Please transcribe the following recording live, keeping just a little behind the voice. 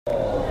Surah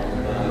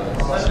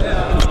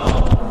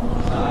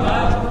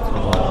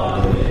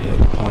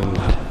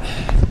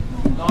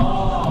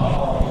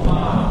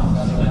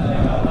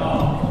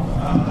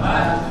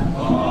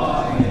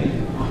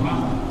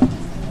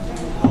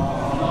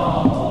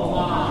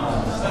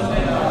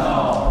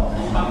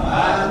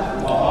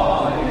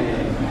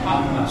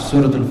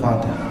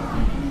Al-Fatiha.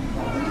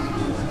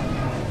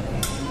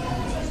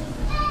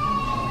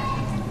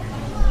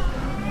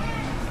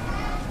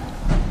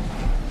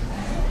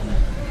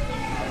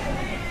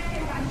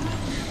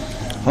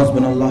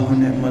 حسبنا الله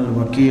ونعم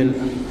الوكيل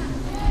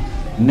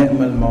نعم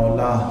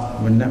المولى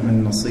ونعم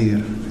النصير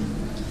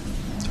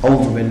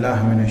أعوذ بالله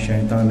من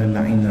الشيطان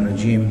اللعين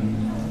الرجيم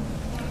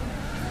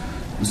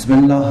بسم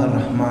الله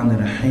الرحمن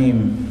الرحيم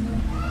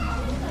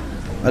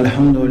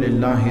الحمد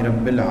لله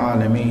رب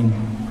العالمين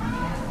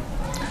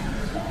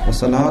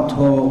والصلاة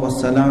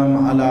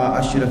والسلام على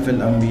أشرف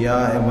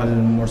الأنبياء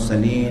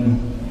والمرسلين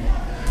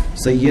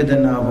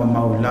سيدنا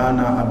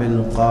ومولانا أبي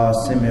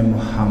القاسم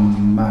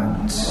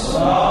محمد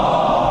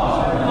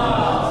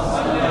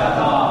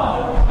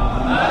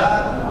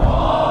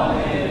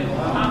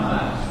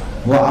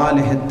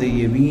وآله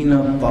الطيبين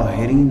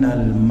الطاهرين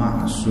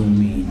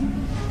المعصومين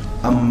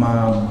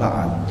أما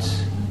بعد.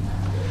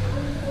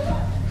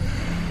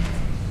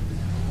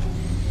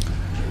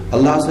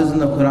 Allah says in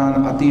the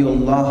Quran, Ati'u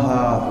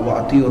Allah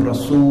wa Ati'u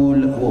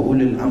Rasool wa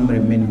ulil amri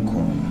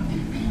minkum,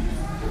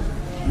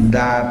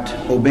 that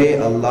obey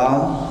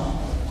Allah,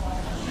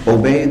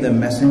 obey the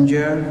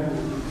messenger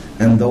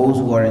and those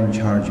who are in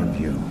charge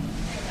of you.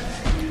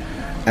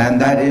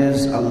 And that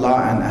is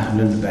Allah and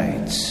Ahlul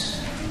Bayt.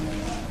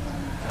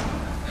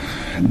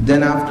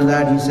 Then after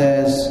that he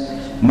says,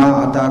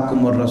 Ma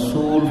atakum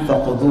ar-rasool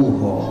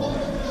faqaduhu.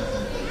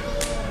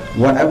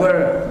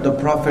 Whatever the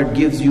Prophet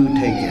gives you,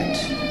 take it.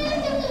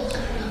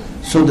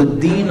 So the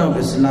deen of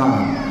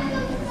Islam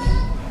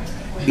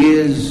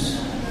is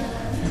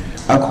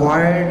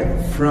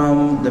acquired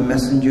from the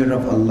Messenger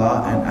of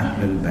Allah and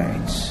Ahlul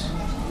Bayt.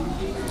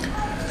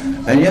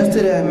 And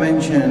yesterday I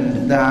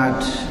mentioned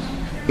that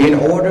in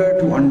order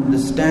to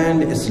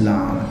understand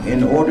Islam,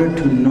 in order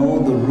to know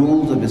the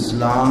rules of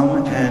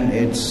Islam and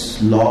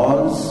its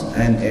laws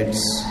and its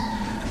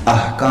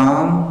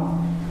ahkam,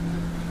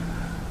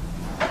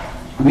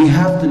 we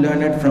have to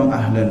learn it from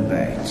Ahlul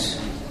Bayt.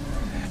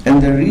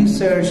 And the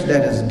research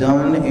that is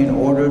done in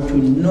order to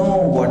know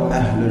what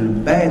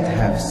Ahlul Bayt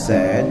have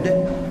said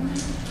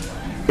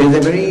is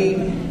a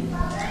very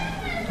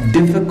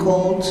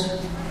difficult,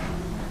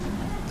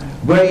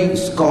 very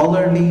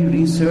scholarly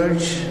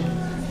research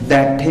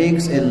that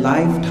takes a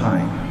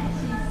lifetime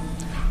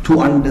to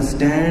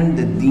understand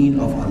the deen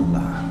of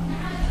Allah,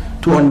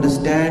 to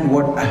understand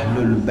what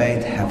Ahlul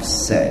Bayt have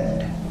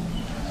said.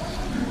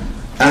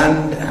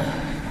 And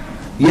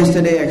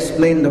yesterday I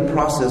explained the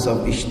process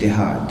of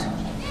ijtihad.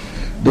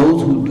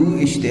 Those who do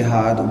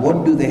ijtihad,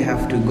 what do they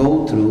have to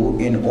go through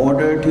in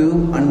order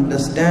to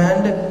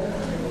understand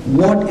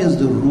what is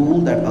the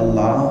rule that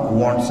Allah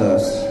wants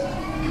us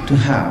to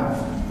have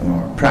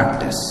or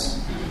practice.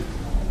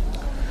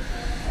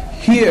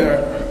 Here,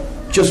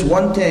 just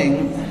one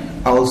thing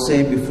I will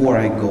say before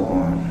I go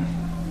on.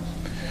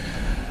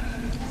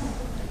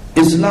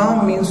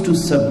 Islam means to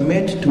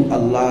submit to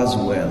Allah's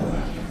will,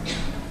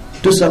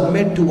 to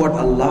submit to what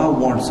Allah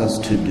wants us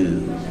to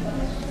do,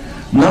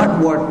 not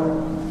what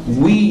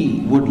we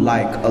would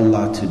like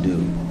Allah to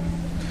do.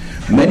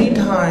 Many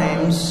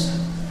times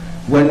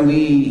when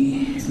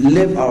we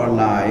live our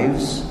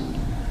lives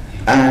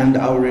and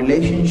our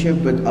relationship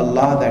with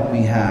Allah that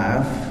we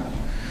have,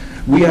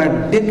 we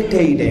are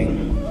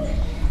dictating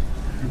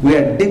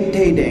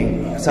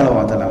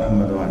salawat ala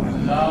Muhammad wa ala.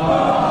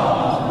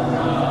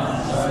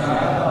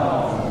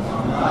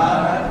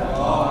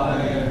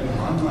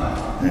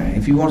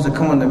 If he wants to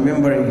come on the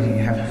member, he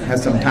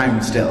has some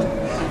time still.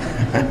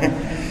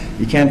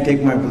 You can't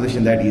take my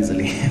position that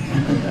easily.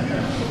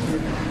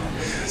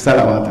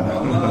 Salawat.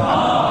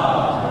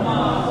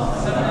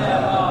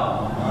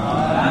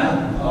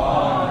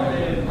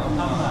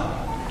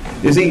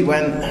 You see,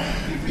 when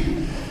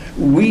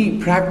we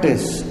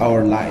practice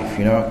our life,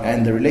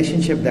 and the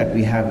relationship that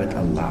we have with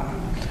Allah,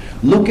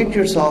 look at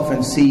yourself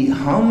and see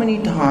how many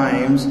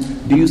times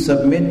do you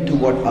submit to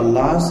what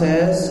Allah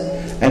says,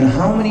 and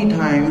how many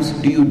times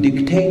do you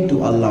dictate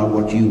to Allah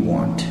what you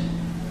want.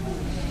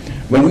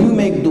 When we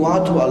make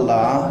dua to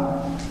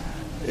Allah,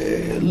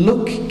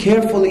 look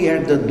carefully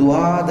at the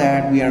dua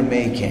that we are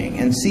making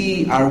and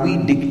see, are we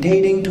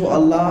dictating to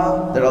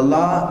Allah that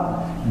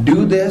Allah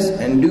do this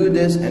and do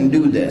this and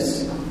do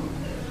this?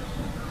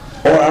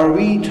 Or are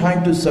we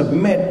trying to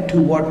submit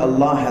to what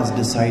Allah has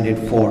decided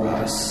for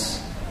us?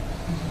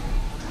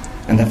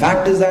 And the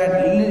fact is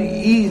that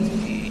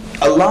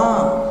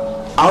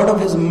Allah, out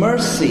of His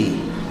mercy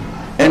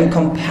and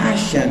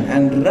compassion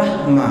and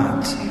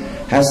rahmat,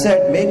 has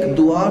said, make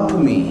dua to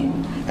me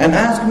and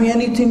ask me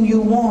anything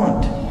you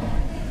want.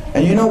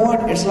 And you know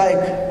what? It's like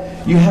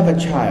you have a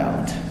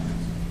child.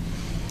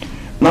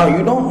 Now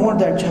you don't want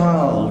that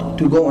child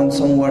to go on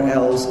somewhere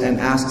else and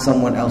ask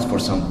someone else for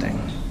something.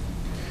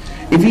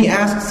 if he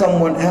asks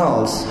someone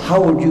else,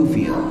 how would you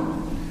feel?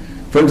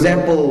 For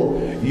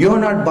example, you're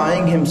not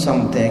buying him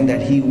something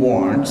that he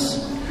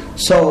wants,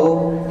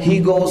 so he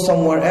goes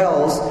somewhere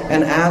else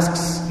and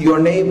asks your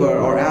neighbor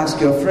or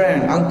asks your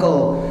friend,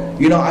 "Uncle,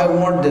 I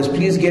want this,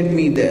 please get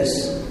me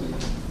this."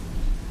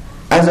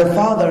 As a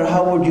father,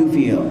 how would you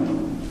feel?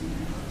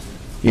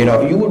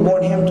 You would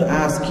want him to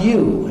ask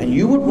you, and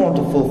you would want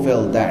to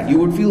fulfill that. You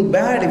would feel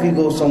bad if he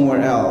goes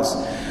somewhere else.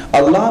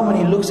 Allah, when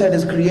He looks at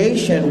His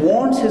creation,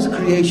 wants His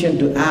creation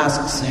to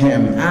ask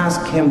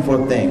Him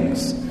for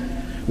things.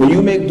 When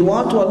you make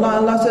dua to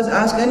Allah, Allah says,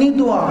 ask any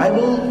dua,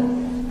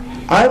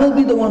 I will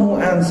be the one who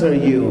answer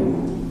you.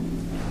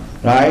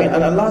 Right?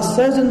 And Allah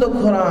says in the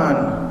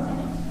Quran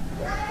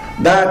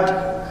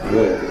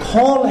that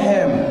call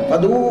Him,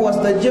 فَدُوهُ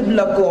وَاسْتَجِبْ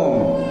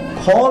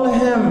لَكُمْ, call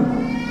Him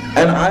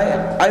and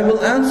I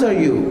will answer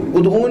you.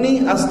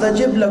 Ud'uni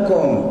astajib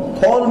lakum.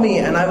 Call me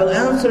and I will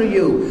answer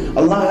you.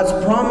 Allah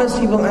has promised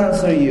He will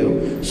answer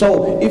you.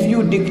 So if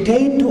you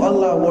dictate to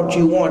Allah what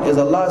you want, is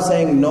Allah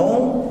saying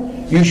no?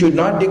 You should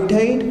not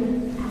dictate?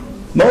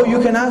 No,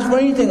 you can ask for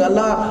anything.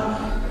 Allah,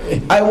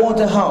 I want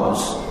a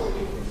house.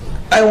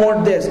 I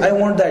want this, I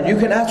want that. You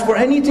can ask for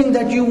anything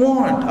that you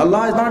want.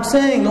 Allah is not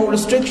saying no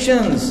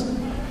restrictions.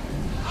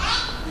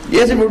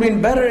 Yes, it would have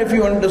been better if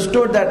you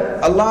understood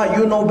that Allah,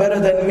 you know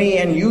better than me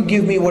and you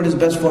give me what is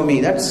best for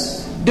me.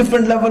 That's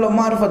different level of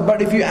marifat.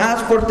 But if you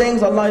ask for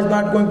things, Allah is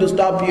not going to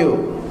stop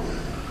you.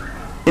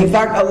 In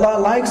fact, Allah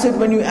likes it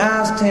when you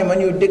ask Him,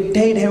 when you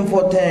dictate Him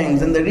for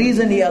things. And the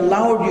reason He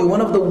allowed you, one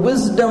of the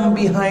wisdom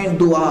behind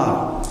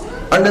dua,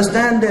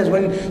 understand this,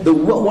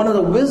 one of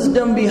the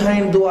wisdom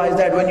behind dua is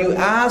that when you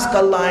ask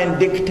Allah and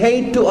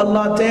dictate to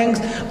Allah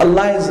things,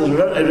 Allah is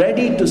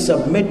ready to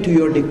submit to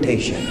your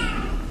dictation.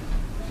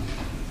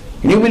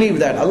 Can you believe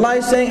that? Allah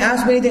is saying,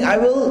 ask me anything, I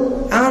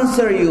will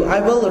answer you,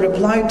 I will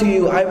reply to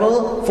you, I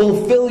will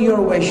fulfill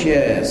your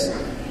wishes.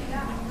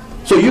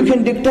 So you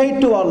can dictate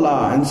to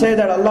Allah and say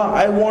that, Allah,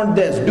 I want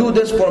this, do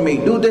this for me,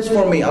 do this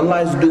for me.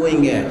 Allah is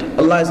doing it.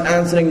 Allah is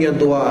answering your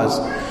du'as.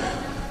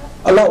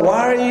 Allah,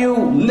 why are you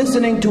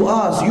listening to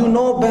us? You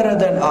know better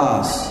than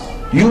us.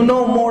 You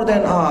know more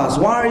than us.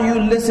 Why are you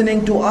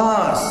listening to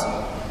us?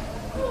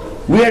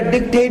 We are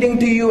dictating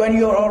to you and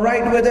you're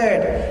alright with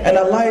it. And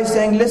Allah is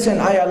saying, listen,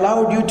 I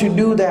allowed you to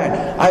do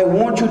that. I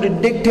want you to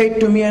dictate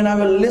to me and I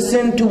will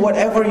listen to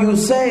whatever you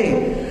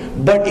say.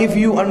 But if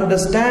you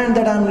understand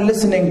that I'm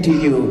listening to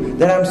you,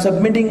 that I'm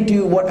submitting to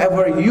you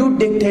whatever you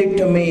dictate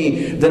to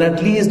me, then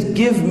at least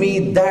give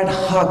me that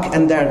haqq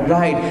and that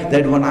right,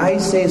 that when I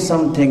say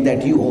something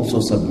that you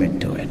also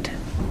submit to it.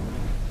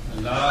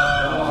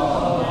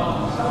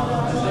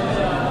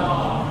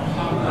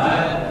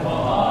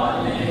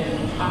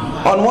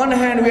 On one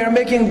hand, we are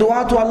making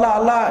dua to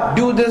Allah, Allah,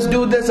 do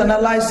this, and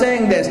Allah is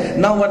saying this.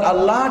 Now when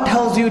Allah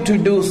tells you to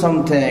do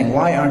something,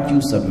 why aren't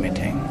you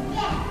submitting?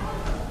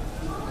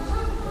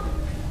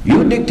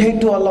 You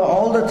dictate to Allah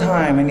all the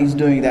time and He's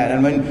doing that.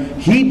 And when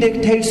He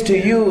dictates to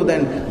you,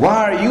 then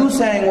why are you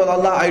saying, well,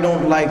 Allah, I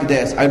don't like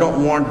this, I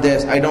don't want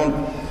this, I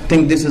don't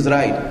think this is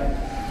right.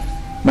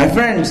 My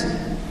friends,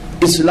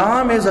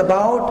 Islam is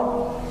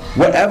about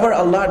whatever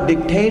Allah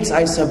dictates,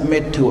 I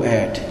submit to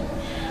it.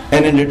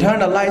 And in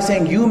return, Allah is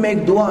saying, you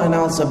make dua and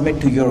I'll submit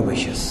to your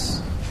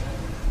wishes.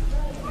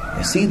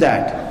 You see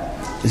that?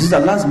 This is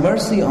Allah's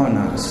mercy on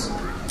us.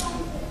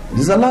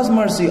 This is Allah's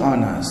mercy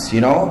on us.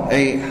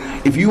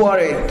 If you are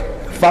a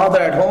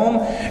father at home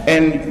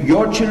and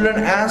your children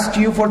ask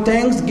you for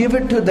things, give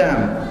it to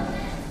them.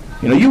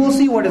 You will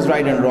see what is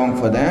right and wrong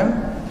for them.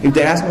 If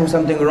they ask you for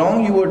something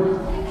wrong, you would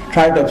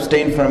try to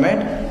abstain from it.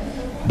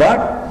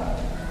 But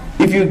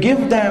if you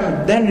give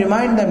them, then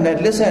remind them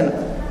that, listen,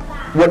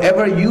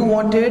 whatever you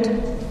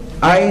wanted,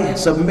 I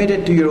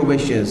submitted to your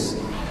wishes.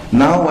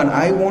 Now when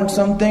I want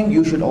something,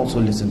 you should also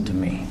listen to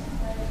me.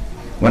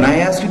 When I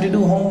ask you to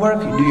do homework,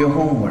 do your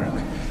homework.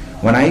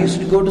 When I used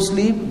to go to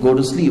sleep, go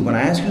to sleep. When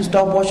I ask you to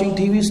stop watching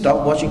TV,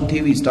 stop watching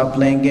TV, stop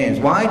playing games.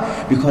 Why?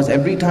 Because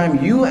every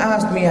time you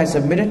asked me, I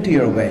submitted to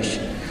your wish.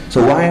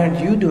 So why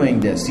aren't you doing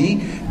this? See,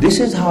 this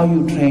is how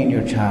you train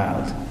your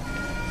child.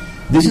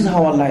 This is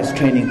how Allah is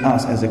training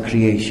us as a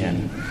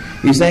creation.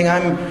 He's saying,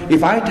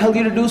 if I tell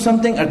you to do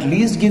something, at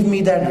least give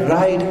me that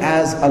right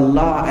as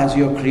Allah, as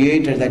your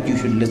creator, that you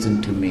should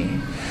listen to me.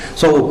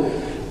 So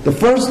the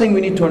first thing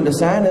we need to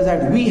understand is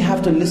that we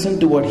have to listen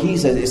to what He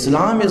says.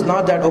 Islam is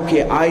not that,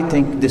 okay, I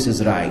think this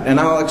is right. And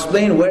I'll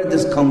explain where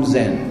this comes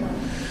in.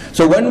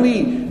 So when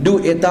we do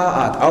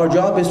ita'at, our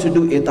job is to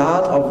do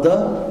ita'at of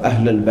the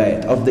Ahlul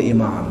Bayt, of the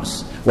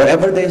Imams.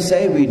 Whatever they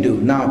say, we do.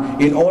 Now,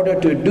 in order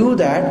to do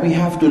that, we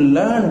have to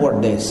learn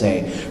what they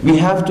say. We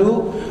have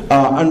to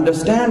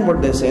understand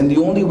what they say. And the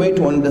only way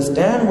to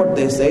understand what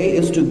they say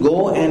is to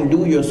go and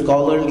do your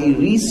scholarly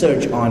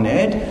research on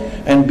it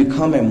and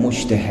become a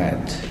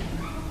mujtahid.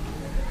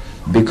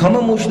 Become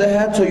a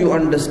mujtahid so you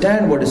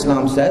understand what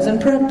Islam says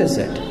and practice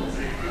it.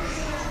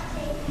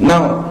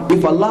 Now,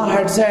 if Allah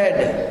had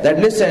said that,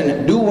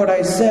 listen, do what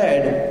I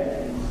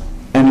said,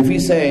 and if we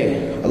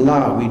say,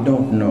 Allah, we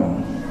don't know.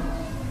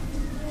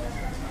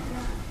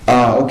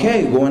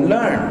 Okay, go and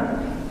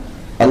learn.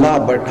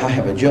 Allah, but I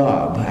have a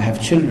job, I have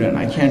children,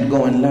 I can't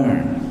go and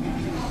learn.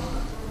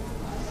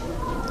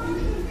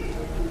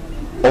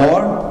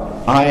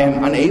 Or I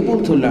am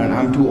unable to learn,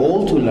 I'm too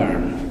old to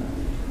learn.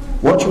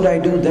 What should I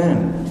do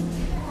then?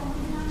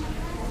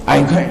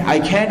 I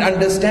can't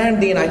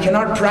understand deen, I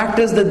cannot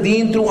practice the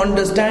deen through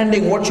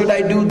understanding. What should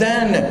I do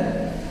then?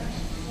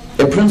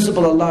 A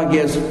principle Allah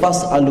gives,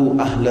 فَاسْأَلُوا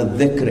أَهْلَ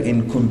الذِّكْرِ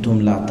إِن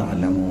كُنْتُمْ لَا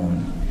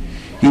تَعْلَمُونَ.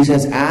 He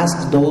says,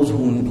 ask those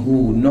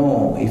who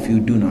know if you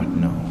do not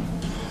know.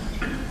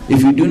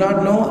 If you do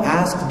not know,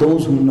 ask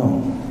those who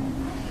know.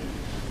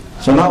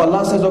 So now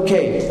Allah says,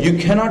 okay, you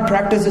cannot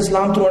practice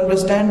Islam through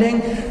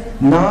understanding.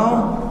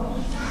 Now,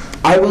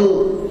 I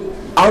will,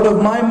 out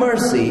of my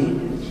mercy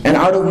and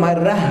out of my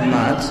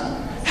rahmat,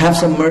 have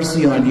some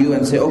mercy on you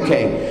and say,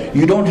 okay,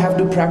 you don't have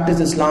to practice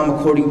Islam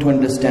according to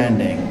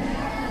understanding.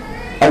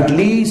 At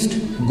least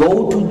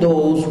go to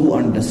those who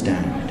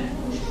understand.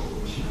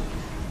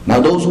 Now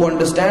those who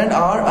understand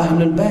are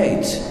Ahlul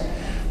Bayt.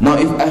 Now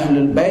if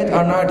Ahlul Bayt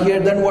are not here,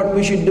 then what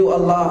we should do,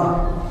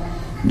 Allah?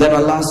 Then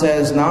Allah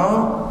says,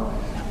 now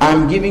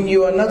I'm giving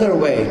you another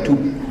way to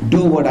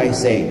do what I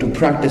say, to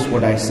practice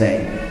what I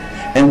say.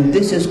 And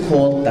this is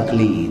called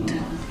taqleed.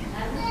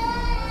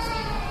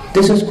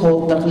 This is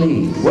called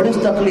taqleed. What is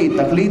taqleed?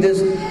 Taqleed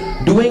is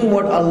doing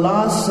what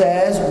Allah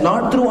says,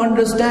 not through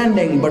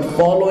understanding, but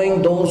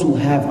following those who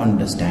have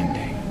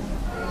understanding.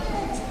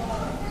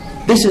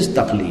 This is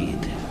taqleed.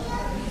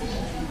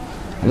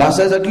 Allah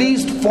says, at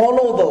least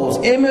follow those,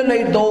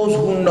 emulate those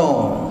who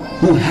know,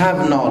 who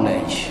have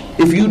knowledge.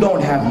 If you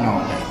don't have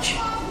knowledge,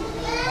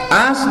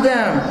 ask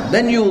them,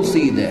 then you will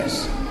see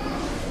this.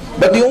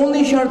 But the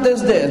only shart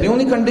is this, the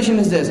only condition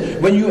is this: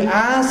 when you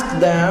ask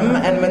them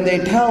and when they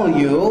tell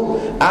you,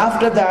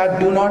 after that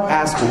do not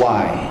ask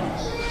why.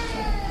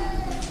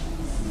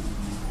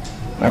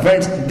 My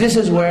friends, this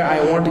is where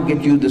I want to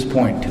get you this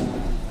point to.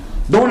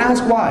 Don't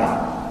ask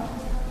why,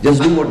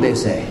 just do what they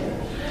say.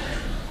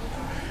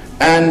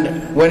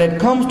 And when it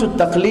comes to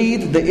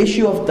taqleed, the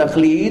issue of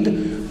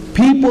taqleed,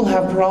 people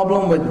have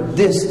problem with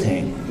this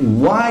thing.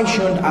 Why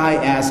shouldn't I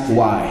ask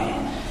why?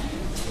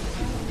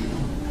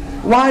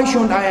 Why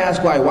shouldn't I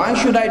ask why? Why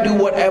should I do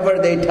whatever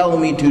they tell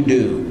me to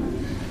do?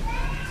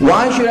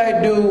 Why should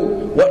I do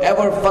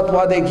whatever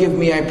fatwa they give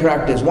me I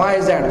practice? Why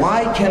is that?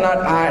 Why cannot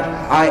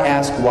I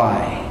ask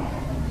why?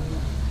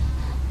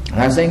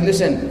 And I'm saying,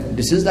 listen,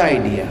 this is the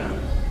idea.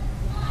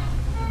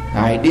 The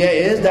idea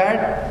is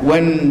that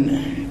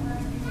when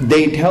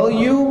they tell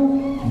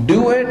you,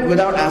 do it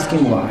without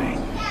asking why.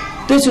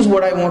 This is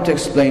what I want to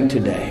explain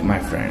today, my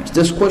friends.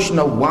 This question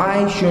of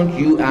why shouldn't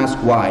you ask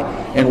why,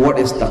 and what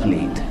is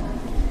taqleed.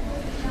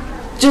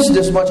 Just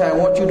this much I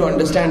want you to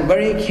understand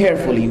very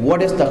carefully.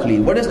 What is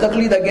taqleed? What is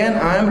taqleed? Again,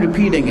 I am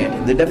repeating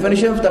it. The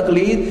definition of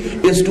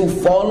taqleed is to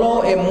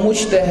follow a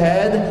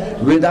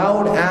mujtahid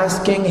without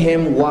asking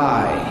him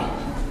why.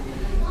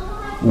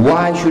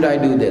 Why should I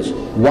do this?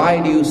 Why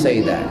do you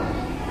say that?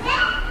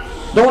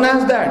 Don't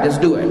ask that,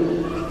 just do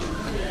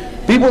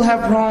it. People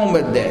have problem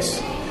with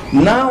this.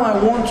 Now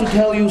I want to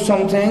tell you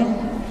something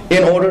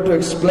in order to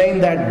explain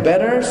that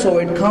better, so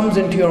it comes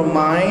into your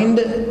mind.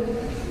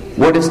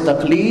 What is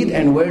taqleed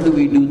and where do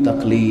we do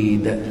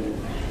taqleed?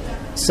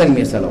 Send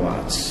me a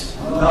salawats.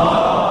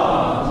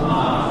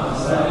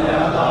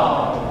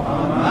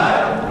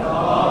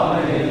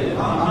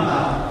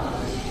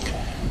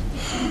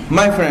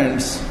 My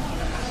friends,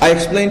 I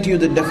explained to you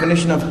the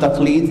definition of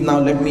taqleed. Now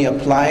let me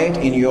apply it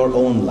in your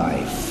own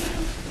life.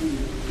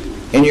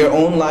 In your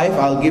own life,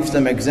 I'll give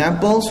some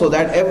examples so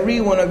that every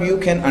one of you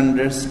can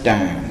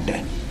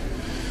understand.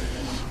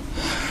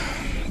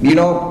 You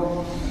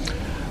know,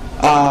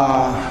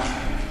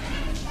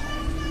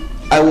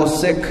 I was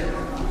sick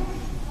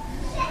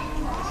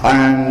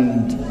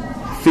and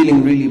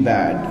feeling really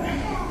bad.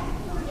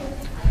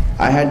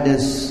 I had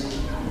this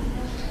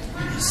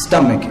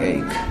stomach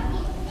ache,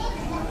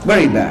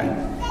 very bad.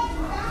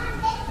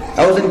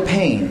 I was in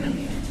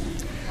pain.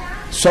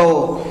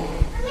 So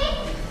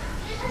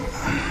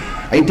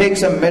I take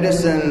some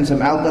medicine,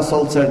 some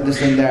Alka-Seltzer,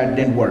 this and that,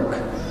 didn't work.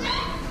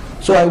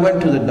 So I went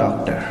to the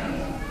doctor.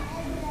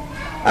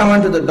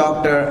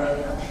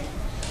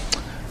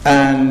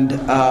 And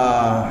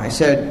I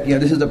said,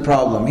 this is the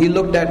problem. He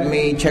looked at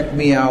me, checked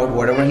me out,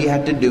 whatever he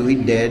had to do, he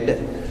did.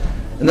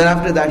 And then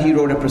after that, he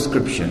wrote a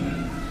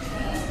prescription.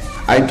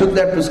 I took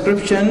that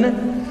prescription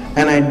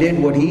and I did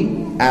what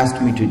he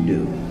asked me to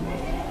do.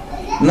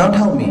 Now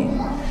tell me,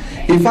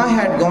 if I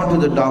had gone to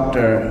the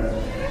doctor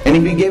and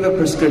if he gave a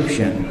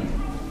prescription,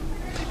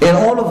 in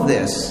all of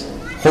this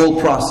whole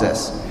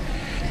process,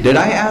 did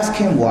I ask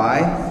him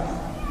why?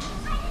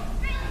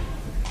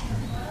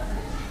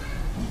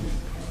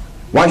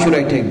 Why should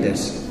I take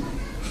this?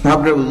 The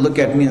doctor will look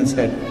at me and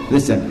said,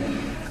 listen,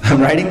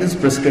 I'm writing this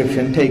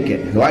prescription, take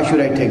it. Why should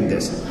I take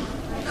this?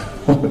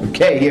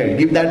 Okay, here,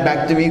 give that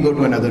back to me, go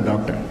to another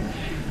doctor.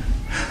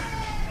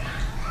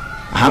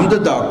 I'm the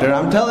doctor,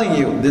 I'm telling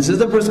you, this is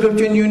the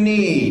prescription you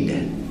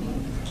need.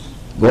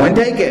 Go and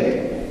take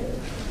it.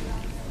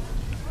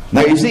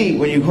 Now you see,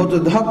 when you go to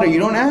the doctor, you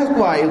don't ask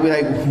why. You'll be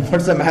like,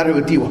 what's the matter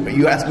with you?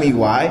 You ask me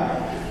why.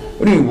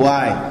 What do you mean,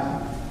 why?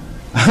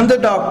 I'm the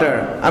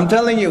doctor. I'm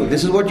telling you,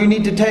 this is what you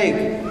need to take.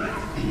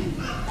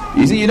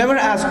 You see, you never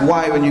ask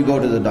why when you go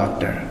to the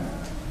doctor.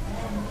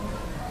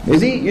 You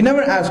see, you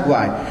never ask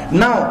why.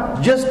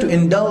 Now, just to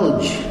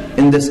indulge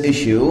in this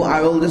issue, I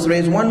will just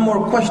raise one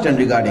more question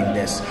regarding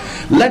this.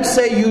 Let's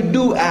say you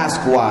do ask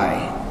why.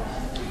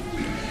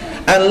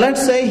 And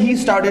let's say he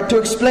started to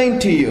explain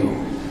to you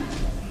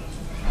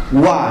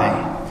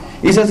why.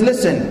 He says,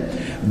 listen,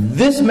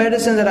 this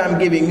medicine that I'm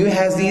giving you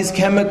has these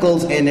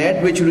chemicals in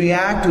it which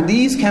react to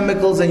these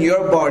chemicals in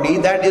your body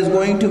that is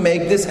going to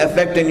make this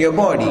effect in your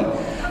body.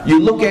 You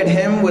look at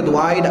him with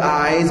wide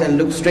eyes and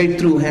look straight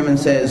through him and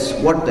says,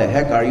 what the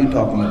heck are you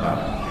talking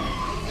about?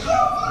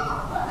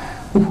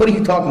 What are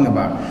you talking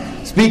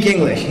about? Speak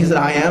English. He said,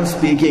 I am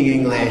speaking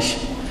English.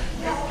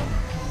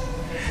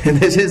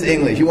 This is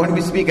English. You want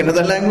me to speak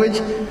another language?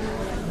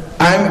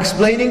 I'm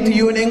explaining to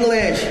you in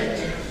English.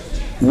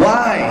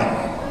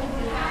 Why?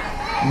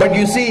 But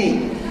you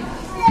see,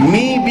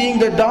 me being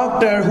the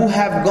doctor who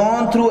have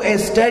gone through a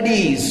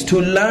studies to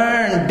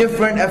learn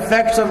different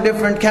effects of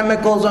different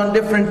chemicals on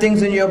different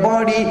things in your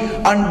body,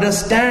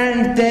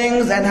 understand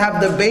things and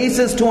have the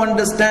basis to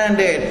understand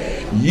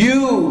it.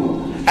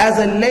 You, as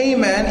a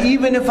layman,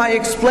 even if I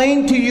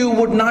explain to you,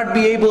 would not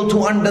be able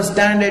to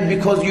understand it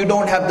because you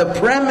don't have the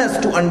premise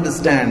to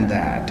understand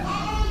that.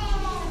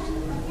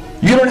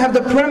 You don't have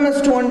the premise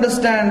to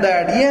understand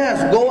that.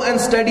 Yes, go and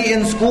study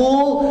in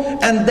school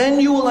and then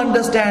you will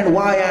understand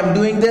why I'm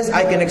doing this.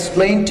 I can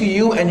explain to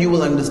you and you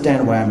will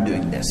understand why I'm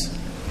doing this.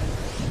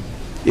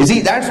 You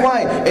see, that's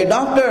why a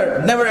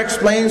doctor never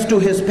explains to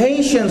his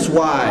patients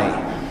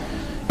why.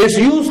 It's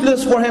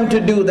useless for him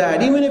to do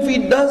that. Even if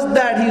he does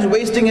that, he's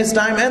wasting his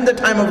time and the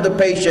time of the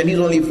patient. He's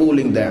only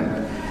fooling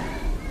them.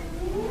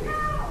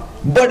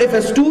 But if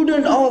a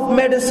student of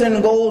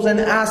medicine goes and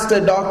asks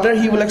the doctor,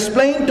 he will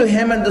explain to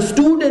him and the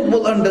student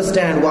will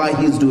understand why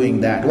he's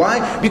doing that.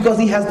 Why? Because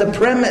he has the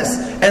premise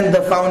and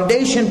the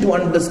foundation to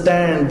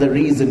understand the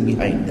reason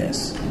behind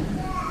this.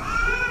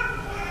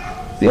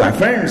 See, my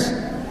friends,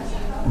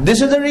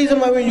 this is the reason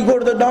why when you go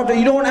to the doctor,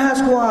 you don't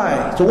ask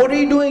why. So what are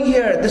you doing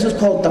here? This is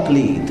called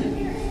taqleed.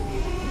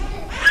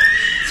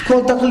 It's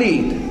called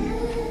taqleed.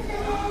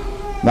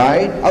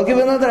 Right? I'll give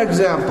another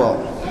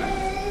example.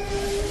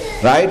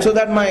 Right, so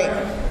that my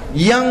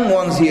young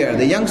ones here,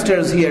 the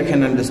youngsters here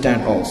can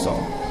understand also.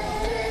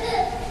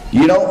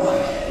 You know,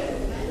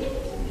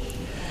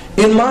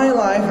 in my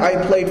life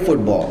I played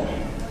football,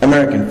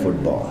 American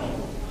football.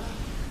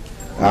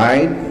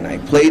 Right, I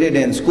played it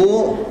in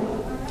school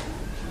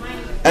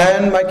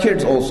and my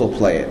kids also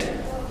play it.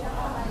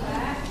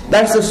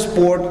 That's the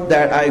sport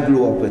that I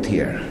grew up with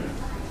here.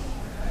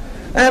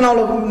 And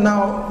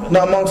now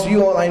amongst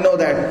you all, I know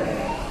that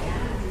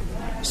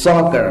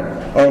soccer,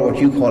 or what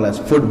you call as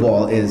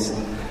football, is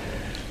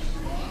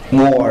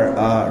more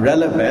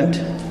relevant.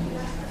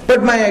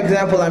 But my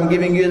example I'm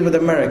giving you is with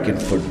American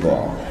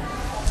football.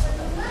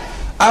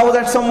 I was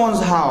at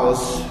someone's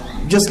house,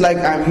 just like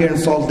I'm here in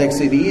Salt Lake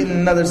City, in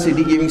another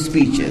city giving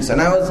speeches.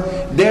 And I was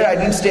there, I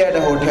didn't stay at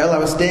a hotel, I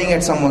was staying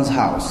at someone's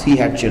house. He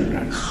had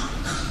children.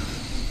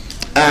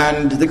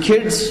 And the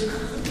kids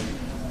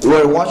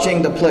were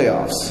watching the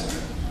playoffs.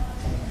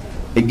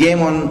 A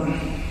game on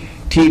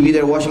TV,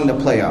 they're watching the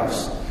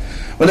playoffs.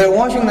 When they're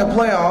watching the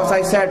playoffs,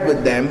 I sat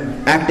with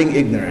them, acting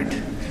ignorant.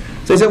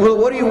 So he said, well,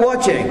 what are you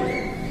watching?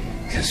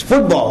 He says,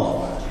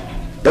 football.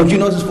 Don't you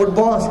know this is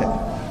football? I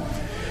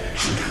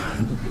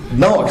said,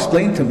 no,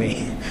 explain to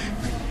me.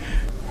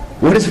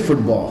 What is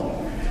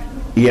football?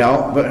 You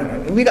know,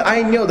 but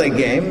I know the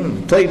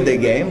game, played the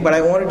game, but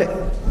I wanted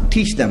to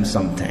teach them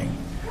something.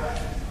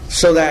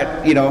 So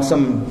that, you know,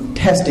 some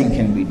testing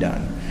can be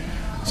done.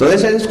 So they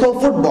said, it's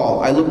called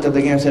football. I looked at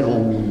the game and said,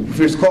 well, if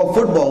it's called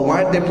football,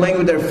 why aren't they playing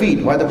with their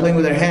feet? Why are they playing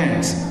with their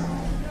hands?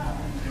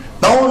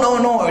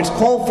 No, it's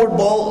called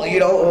football, you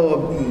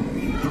know,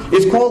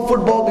 it's called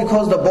football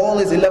because the ball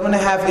is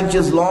 11.5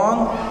 inches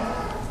long.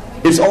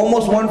 It's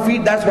almost 1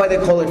 feet, that's why they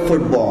call it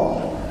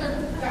football.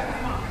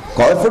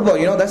 Call it football,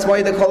 you know, that's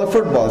why they call it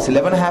football. It's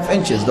 11.5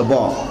 inches, the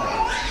ball.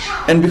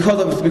 And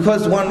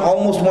because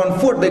almost 1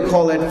 foot, they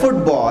call it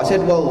football. I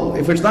said, well,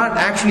 if it's not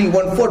actually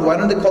 1 foot, why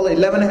don't they call it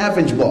 11.5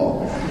 inch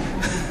ball?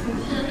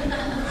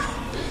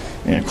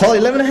 Yeah, call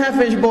it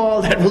 11.5 inch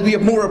ball, that will be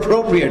more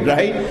appropriate,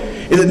 right?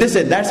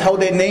 Listen, that's how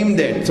they named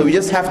it. So we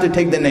just have to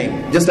take the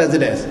name, just as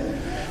it is.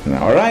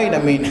 Alright,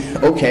 I mean,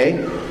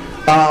 okay.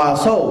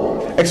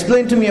 So,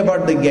 explain to me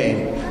about the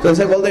game. So I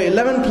said, well, there are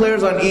 11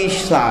 players on each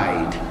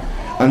side.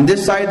 On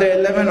this side there are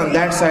 11, on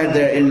that side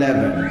there are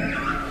 11.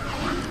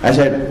 I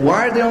said,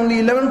 why are there only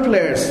 11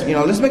 players? You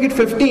know, let's make it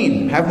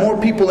 15. Have more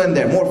people in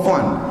there, more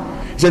fun.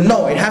 He said,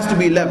 no, it has to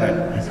be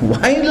 11. I said,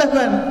 why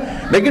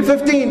 11? Make it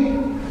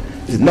 15.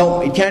 He said,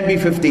 no, it can't be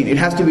 15. It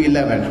has to be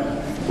 11.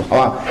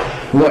 Wow.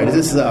 What,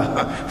 is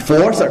this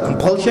force or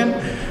compulsion?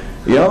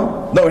 You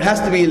know? No, it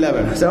has to be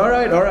 11. I said, all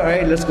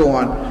right, let's go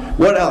on.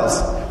 What else?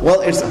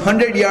 Well, it's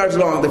 100 yards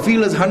long. The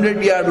field is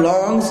 100 yard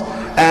long.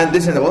 And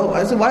this and that. Well,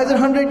 I said, why is it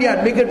 100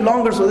 yards? Make it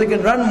longer so they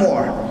can run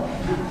more.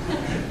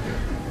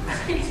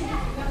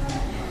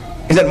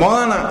 He said,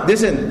 Maulana,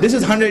 listen, this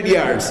is 100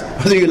 yards.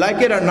 Whether you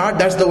like it or not,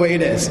 that's the way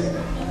it is.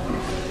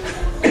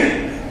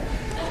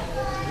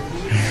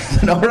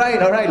 all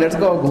right, let's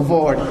go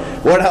forward.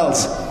 What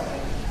else?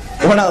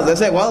 They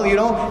say, well,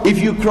 if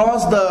you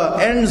cross the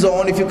end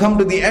zone, if you come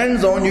to the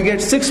end zone, you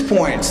get 6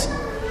 points.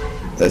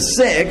 The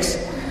 6,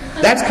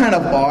 that's kind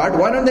of odd.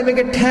 Why don't they make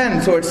it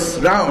 10 so it's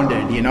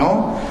rounded,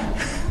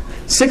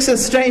 6 is a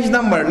strange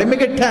number. Let's make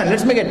it 10.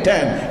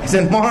 He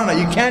said, Maulana,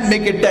 you can't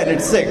make it 10,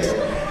 it's 6.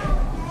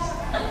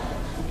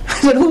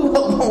 I said,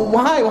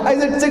 why? Why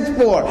is it 6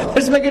 for?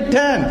 Let's make it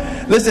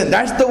 10. Listen,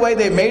 that's the way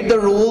they made the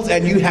rules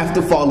and you have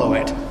to follow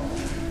it.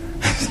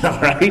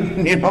 Alright,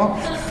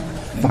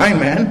 fine,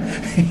 man.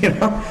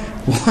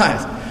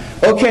 What?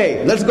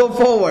 Okay, let's go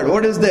forward.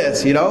 What is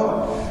this,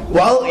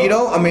 Well,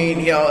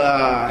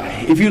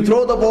 if you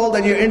throw the ball,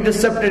 then you're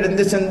intercepted and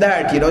this and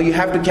that, you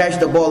have to catch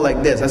the ball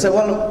like this. I said,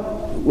 well,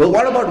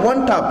 what about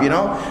one top,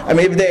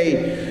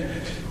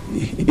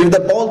 if the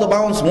ball to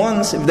bounce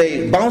once, if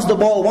they bounce the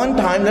ball one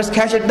time, let's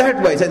catch it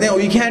that way. I said, no,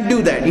 you can't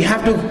do that. You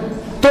have to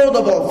throw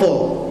the ball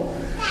full.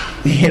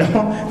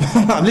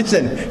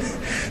 Listen,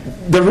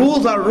 the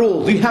rules are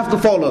rules. You have to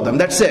follow them.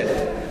 That's it.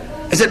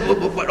 I said,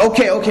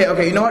 okay.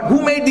 You know what?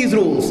 Who made these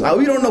rules?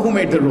 We don't know who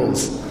made the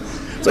rules.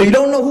 So you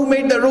don't know who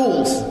made the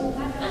rules.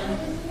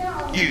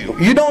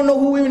 You don't know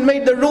who even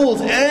made the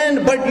rules,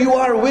 but you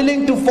are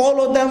willing to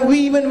follow them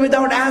even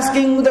without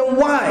asking them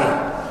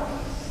why.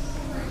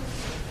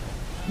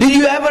 Did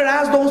you ever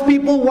ask those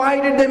people why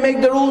did they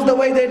make the rules the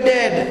way they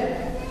did?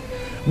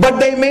 But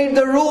they made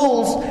the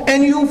rules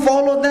and you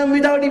followed them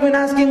without even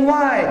asking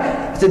why.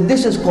 I said,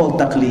 this is called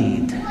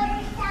taqleed.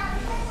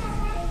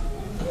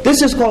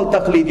 This is called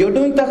taqleed. You're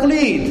doing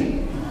taqleed.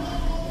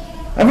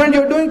 And when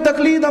you're doing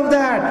taqleed of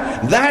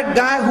that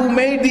guy who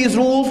made these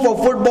rules for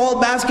football,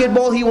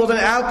 basketball, he was an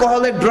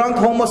alcoholic, drunk,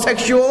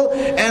 homosexual,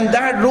 and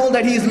that rule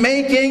that he's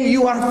making,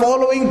 you are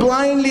following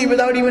blindly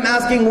without even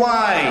asking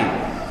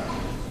why.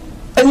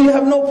 And you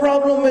have no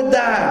problem with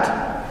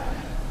that.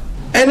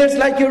 And it's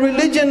like your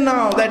religion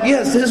now, that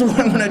yes, this is what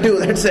I'm going to do,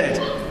 that's it.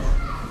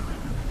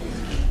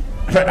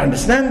 But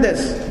understand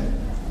this.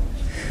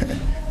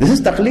 This is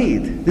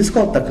taqleed. This is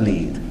called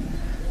taqleed.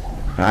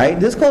 Right?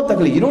 This is called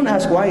taqleed. You don't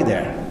ask why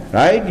there.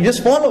 Right? You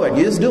just follow it.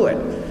 You just do it.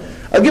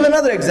 I'll give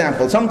another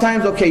example.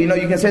 Sometimes, you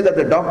can say that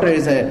the doctor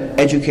is an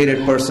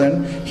educated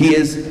person. He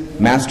is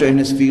master in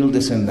his field,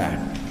 this and that.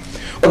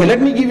 Okay,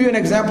 let me give you an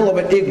example of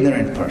an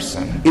ignorant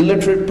person,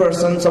 illiterate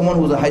person, someone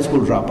who's a high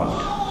school dropout.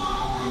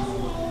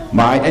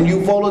 Right? And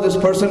you follow this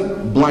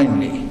person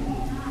blindly.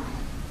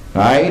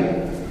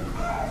 Right?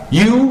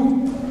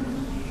 You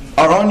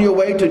are on your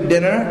way to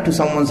dinner to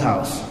someone's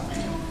house.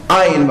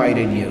 I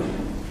invited you.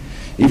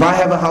 If I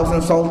have a house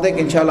in Salt Lake,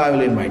 inshallah, I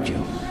will invite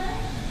you.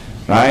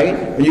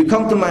 Right? When you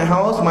come to my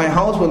house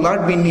will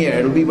not be near.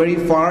 It will be very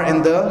far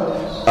in the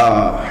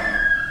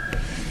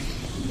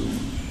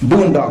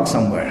boondock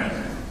somewhere.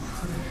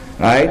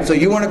 Right? So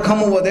you want to come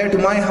over there to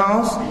my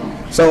house,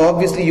 so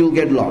obviously you'll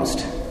get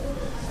lost.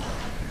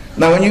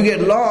 Now when you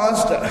get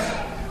lost,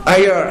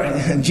 your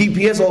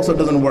GPS also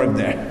doesn't work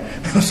there.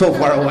 So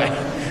far away.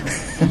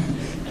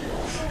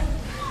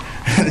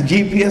 The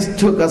GPS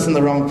took us in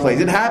the wrong place.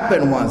 It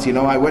happened once,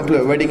 I went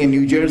to a wedding in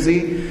New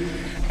Jersey,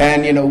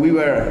 and we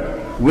were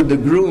with the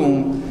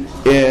groom,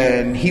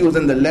 and he was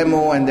in the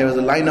limo, and there was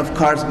a line of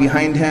cars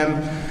behind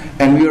him,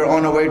 and we were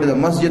on our way to the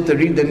masjid to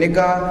read the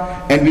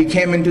nikah, and we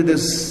came into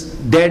this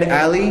dead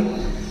alley,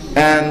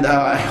 and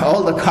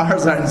all the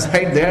cars are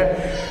inside there,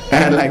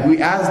 and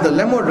we asked the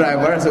limo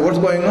driver, I said, what's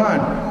going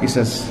on? He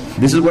says,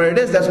 this is where it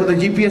is, that's what the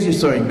GPS is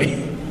showing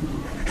me.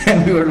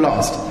 And we were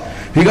lost.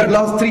 We got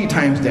lost 3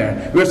 times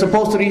there. We were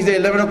supposed to reach there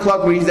 11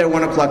 o'clock, we reached there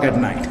 1 o'clock at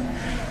night.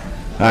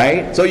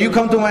 Right? So you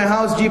come to my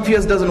house,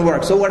 GPS doesn't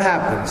work. So what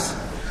happens?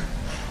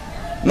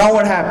 Now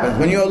what happens?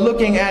 When you're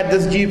looking at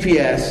this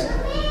GPS,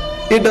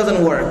 it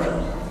doesn't work.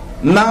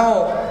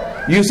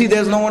 Now you see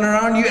there's no one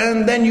around you,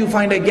 and then you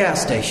find a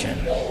gas station.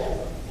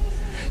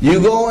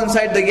 You go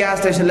inside the gas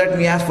station, let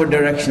me ask for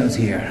directions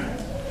here.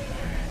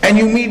 And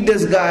you meet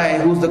this guy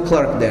who's the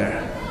clerk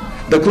there.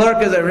 The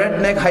clerk is a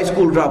redneck high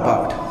school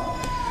dropout.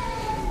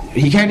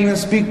 He can't even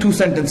speak 2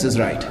 sentences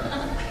right.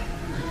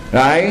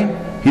 Right?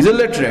 He's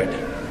illiterate.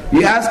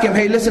 You ask him,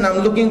 hey, listen, I'm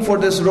looking for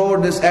this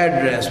road, this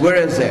address. Where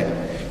is it?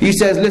 He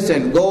says,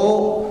 listen,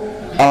 go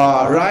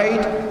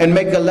right and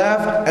make a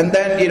left, and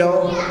then,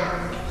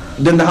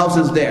 then the house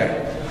is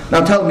there.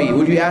 Now tell me,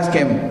 would you ask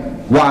him,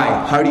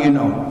 why? How do you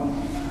know?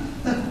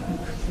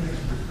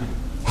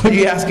 Would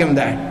you ask him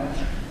that?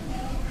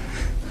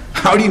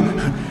 How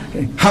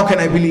can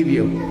I believe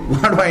you?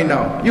 How do I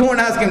know? You won't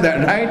ask him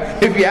that,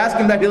 right? If you ask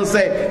him that, he'll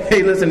say,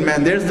 hey, listen,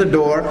 man, there's the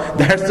door,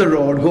 that's the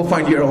road, go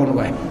find your own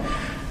way.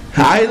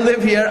 I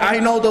live here, I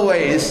know the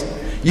ways.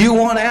 You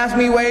want to ask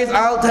me ways?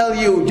 I'll tell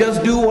you.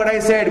 Just do what I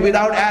said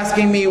without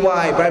asking me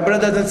why. My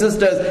brothers and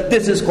sisters,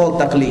 this is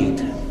called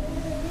taqleed.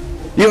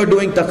 You're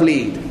doing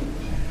taqleed.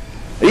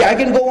 Yeah, I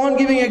can go on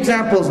giving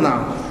examples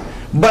now.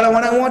 But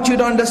what I want you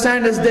to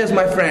understand is this,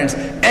 my friends.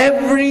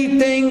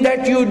 Everything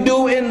that you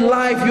do in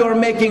life, you're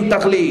making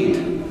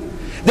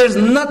taqleed. There's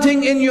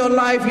nothing in your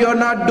life you're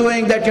not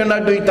doing that you're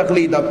not doing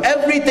taqleed of.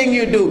 Everything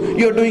you do,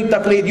 you're doing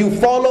taqleed. You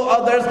follow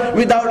others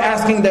without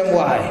asking them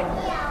why.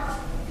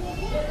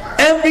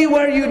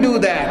 Everywhere you do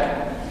that.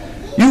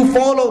 You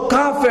follow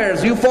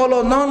kafirs, you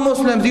follow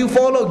non-Muslims, you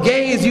follow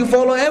gays, you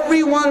follow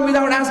everyone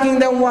without asking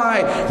them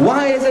why.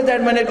 Why is it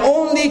that when it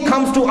only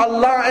comes to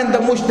Allah and the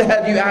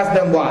mujtahid, you ask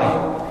them why?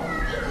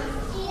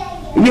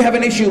 We have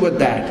an issue with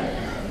that.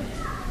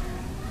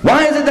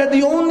 Why is it that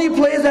the only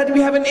place that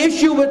we have an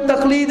issue with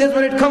taqleed is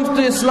when it comes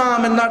to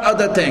Islam and not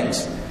other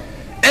things?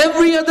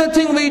 Every other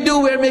thing we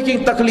do, we're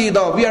making taqleed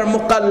of. We are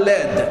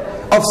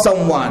muqallid of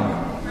someone.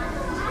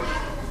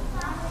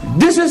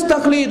 This is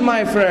taqleed,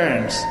 my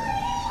friends.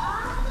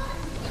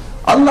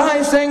 Allah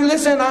is saying,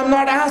 listen, I'm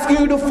not asking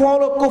you to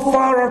follow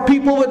kuffar or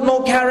people with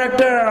no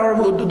character or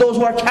those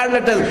who are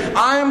charlatans.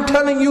 I am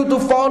telling you to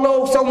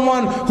follow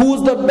someone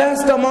who's the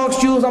best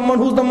amongst you, someone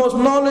who's the most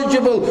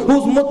knowledgeable,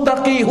 who's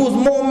muttaqi, who's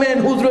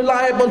mu'min, who's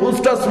reliable, who's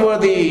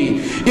trustworthy.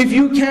 If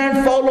you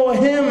can't follow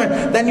him,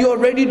 then you're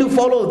ready to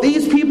follow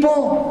these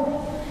people.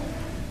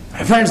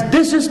 My friends,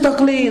 this is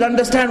taqleed.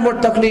 Understand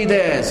what taqleed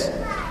is.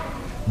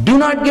 Do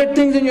not get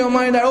things in your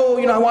mind that,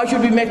 why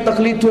should we make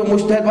taqleed to a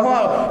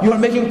mujtahid? You are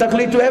making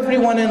taqleed to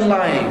everyone in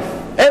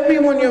life.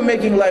 Everyone you're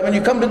making life. When you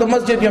come to the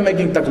masjid, you're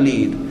making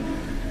taqleed.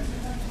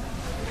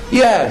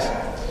 Yes.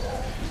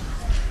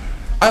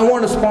 I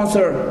want to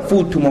sponsor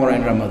food tomorrow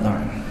in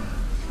Ramadan.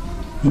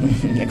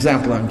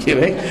 Example I'm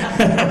giving.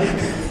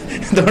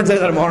 Don't say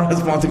that tomorrow I'm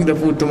sponsoring the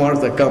food, tomorrow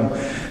they come.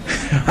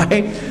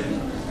 Right?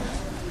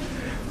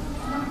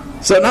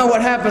 So now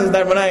what happens is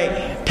that when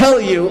I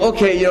tell you,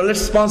 okay, let's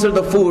sponsor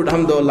the food,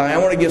 alhamdulillah, I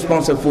want to give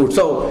sponsored food.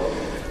 So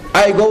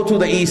I go to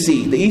the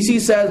EC. The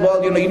EC says,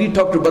 well, you need to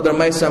talk to Brother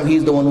Maisam,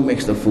 he's the one who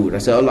makes the food. I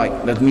say, all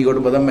right, let me go to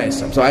Brother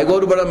Maisam. So I go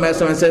to Brother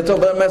Maisam and say, so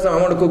Brother Maisam,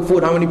 I want to cook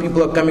food. How many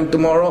people are coming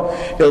tomorrow?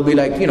 It'll be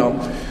like,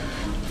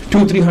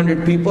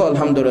 200-300 people,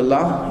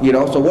 alhamdulillah.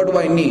 So what do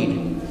I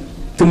need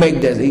to make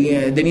this?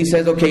 Then he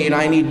says, okay,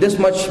 I need this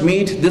much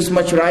meat, this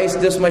much rice,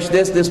 this much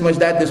this much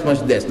that, this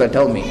much this. Now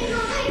tell me,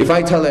 if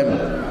I tell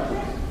him,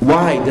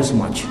 why this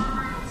much?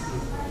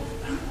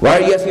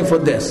 Why are you asking for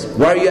this?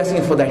 Why are you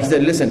asking for that? He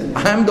said, listen,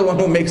 I'm the one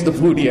who makes the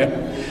food here.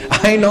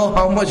 I know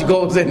how much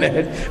goes in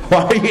it.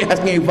 Why are you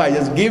asking if I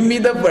just give me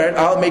the bread,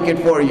 I'll make it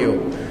for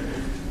you.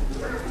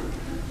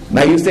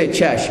 Now you say,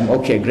 Chash,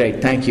 okay,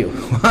 great, thank you.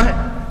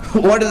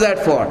 What is that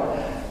for?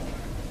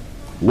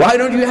 Why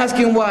don't you ask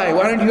him why?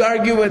 Why don't you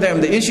argue with him?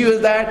 The issue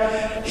is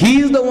that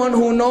he's the one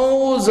who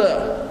knows.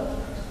 And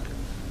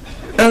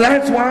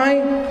that's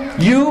why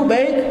you,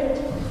 Baig,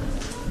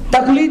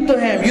 taqleed to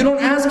him. You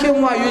don't ask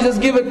him why, you just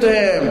give it to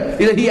him.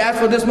 He asked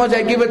for this much,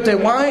 I give it to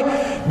him. Why?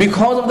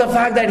 Because of the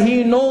fact that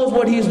he knows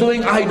what he's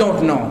doing, I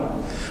don't know.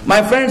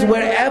 My friends,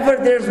 wherever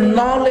there's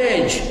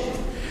knowledge,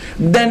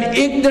 then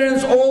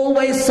ignorance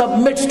always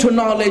submits to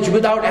knowledge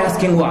without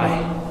asking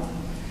why.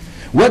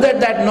 Whether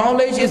that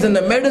knowledge is in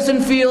the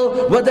medicine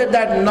field, whether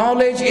that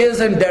knowledge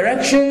is in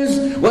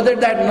directions, whether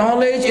that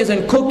knowledge is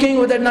in cooking,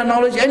 whether that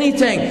knowledge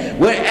anything.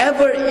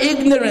 Wherever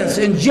ignorance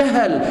and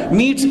jahl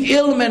meets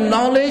ilm and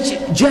knowledge,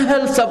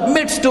 jahl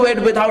submits to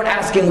it without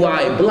asking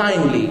why,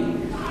 blindly.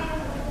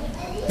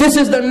 This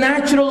is the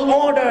natural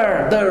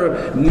order,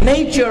 the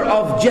nature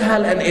of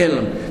jahl and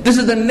ilm. This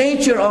is the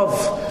nature of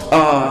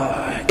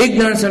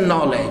ignorance and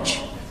knowledge.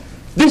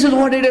 This is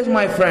what it is,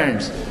 my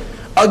friends.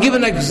 I'll give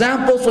an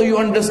example so you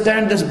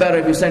understand this better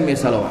if you send me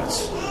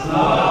salawats.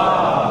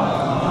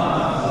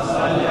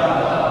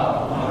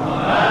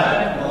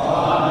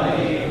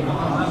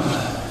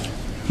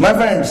 My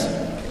friends,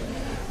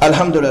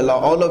 alhamdulillah,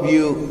 all of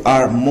you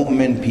are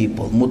mu'min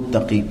people,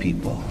 muttaqi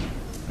people.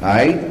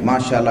 Right?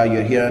 MashaAllah,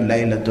 you're here on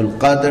Laylatul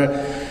Qadr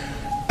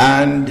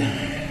and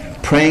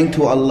praying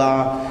to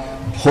Allah,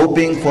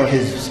 hoping for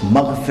His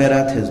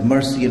maghfirat, His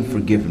mercy and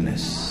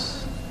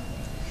forgiveness.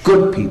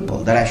 Good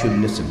people that I should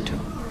listen to.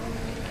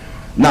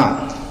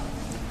 Now,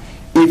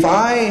 if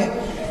I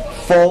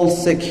fall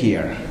sick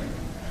here,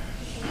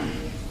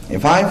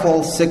 if I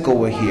fall sick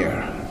over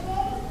here,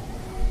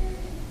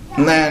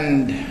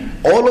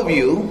 then all of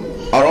you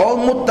are all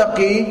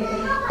muttaqi,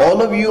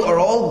 all of you are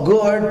all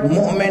good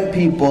mu'min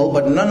people,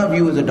 but none of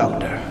you is a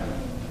doctor.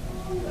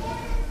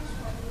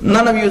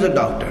 None of you is a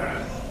doctor.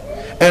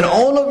 And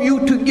all of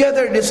you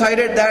together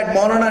decided that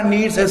Maulana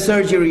needs a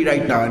surgery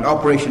right now, an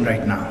operation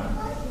right now.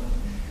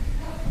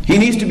 He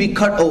needs to be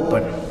cut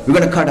open. We're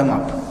going to cut him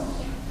up.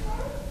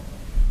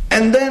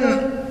 And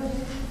then,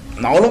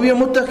 all of you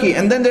are muttaqi.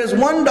 And then there's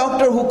one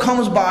doctor who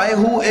comes by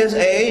who is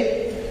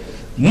a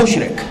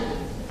mushrik.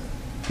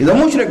 He's a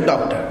mushrik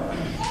doctor.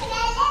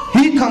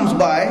 He comes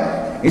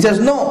by, he says,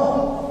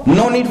 no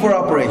need for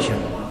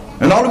operation.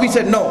 And all of you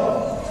said,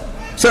 no,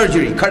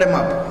 surgery, cut him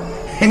up.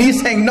 And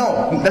he's saying,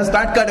 no, let's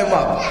not cut him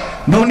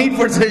up. No need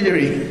for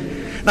surgery.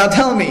 Now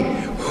tell me,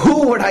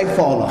 who would I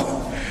follow?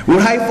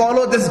 Would I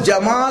follow this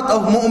jamaat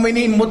of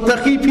mu'mineen,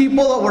 muttaqi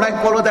people, or would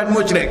I follow that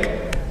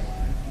mushrik?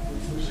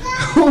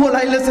 Who will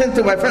I listen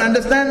to? My friend,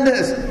 understand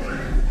this.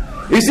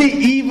 You see,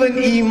 even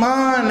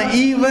iman,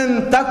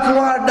 even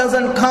taqwa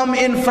doesn't come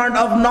in front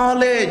of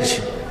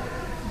knowledge.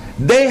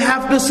 They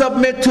have to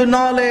submit to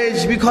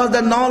knowledge, because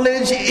the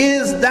knowledge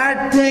is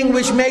that thing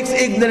which makes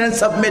ignorance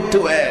submit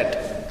to it.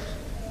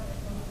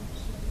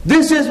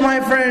 This is, my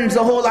friends,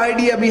 the whole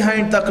idea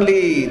behind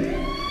taqleed.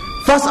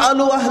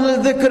 فَاسْأَلُوا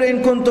أَهْلَ الذِّكْرِ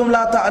إِن كُنْتُمْ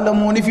لَا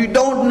تَعْلَمُونَ. If you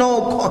don't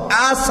know,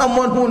 ask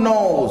someone who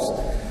knows.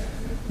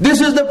 This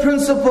is the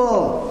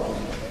principle.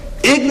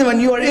 When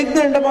you are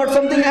ignorant about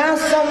something,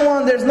 ask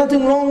someone. There's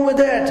nothing wrong with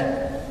it.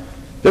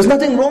 There's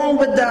nothing wrong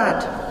with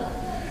that.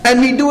 And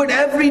we do it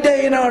every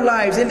day in our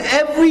lives. In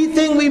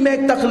everything we make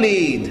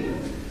taqleed.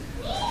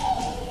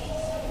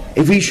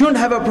 If we shouldn't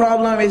have a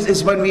problem,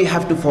 is when we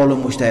have to follow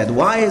mujtahid.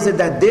 Why is it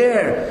that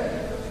there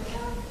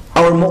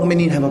our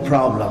mu'mineen have a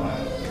problem?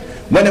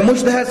 When a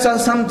mujtahid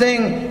says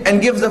something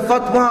and gives a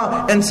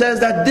fatwa and says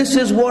that this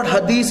is what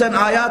hadith and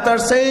ayat are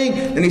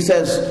saying, then he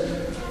says,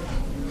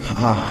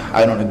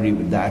 I don't agree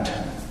with that.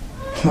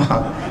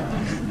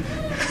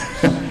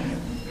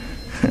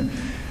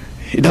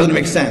 It doesn't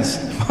make sense.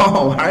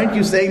 Oh, aren't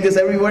you saying this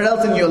everywhere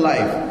else in your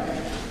life?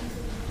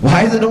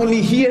 Why is it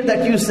only here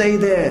that you say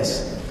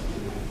this?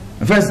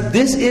 Friends,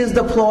 this is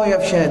the ploy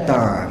of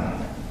shaitan.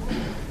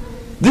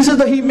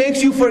 He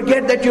makes you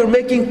forget that you're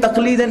making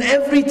taqleed in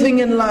everything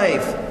in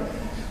life.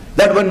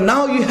 That when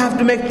now you have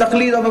to make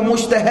taqleed of a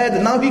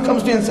mujtahid, now he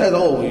comes to you and says,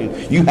 oh,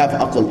 you have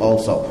aql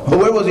also.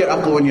 Where was your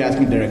aql when you asked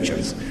me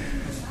directions?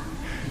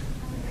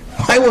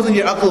 Why wasn't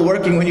your aql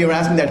working when you were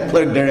asking that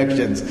clerk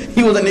directions?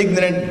 He was an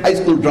ignorant high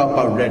school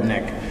dropout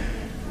redneck.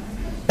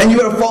 And you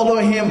were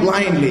following him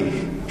blindly.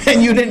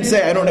 And you didn't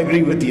say, I don't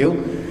agree with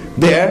you.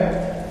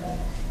 There.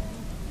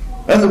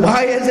 And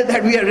why is it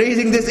that we are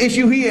raising this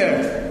issue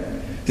here?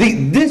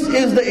 See, this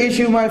is the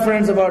issue, my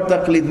friends, about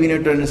taqleed. We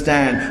need to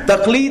understand.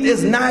 Taqleed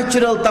is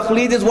natural.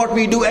 Taqleed is what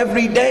we do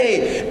every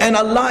day. And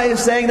Allah is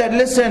saying that,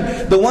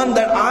 listen, the one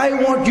that I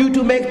want you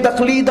to make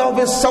taqleed of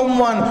is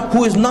someone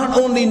who is not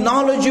only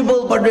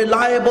knowledgeable but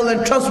reliable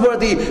and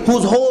trustworthy,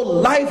 whose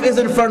whole life is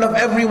in front of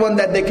everyone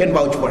that they can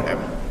vouch for him.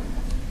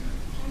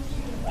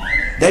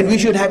 That we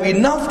should have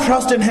enough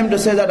trust in him to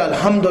say that,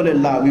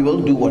 Alhamdulillah, we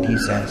will do what he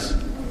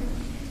says.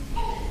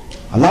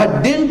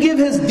 Allah didn't give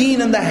His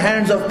deen in the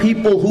hands of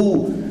people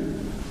who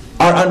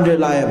are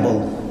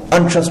unreliable,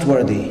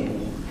 untrustworthy.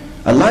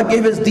 Allah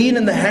gave His deen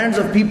in the hands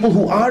of people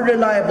who are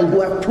reliable,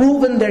 who have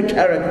proven their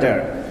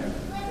character,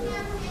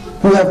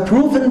 who have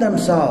proven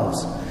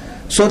themselves.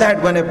 So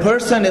that when a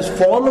person is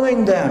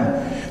following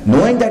them,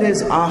 knowing that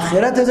his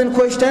akhirat is in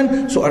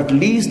question, so at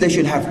least they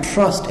should have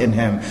trust in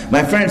him.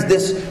 My friends,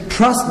 this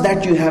trust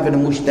that you have in a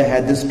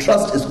mujtahid, this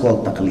trust is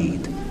called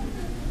taqleed.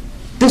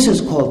 This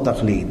is called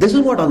taqleed. This is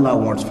what Allah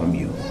wants from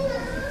you.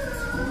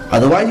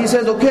 Otherwise He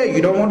says, okay,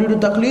 you don't want to do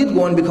taqleed,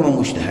 go and become a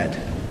mujtahid.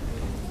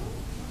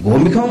 Go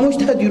and become a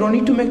mujtahid. You don't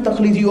need to make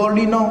taqleed, you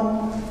already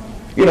know.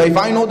 If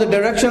I know the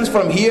directions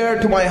from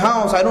here to my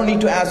house, I don't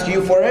need to ask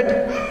you for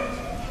it.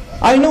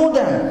 I know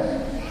them.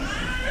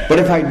 But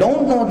if I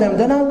don't know them,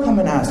 then I'll come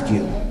and ask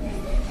you.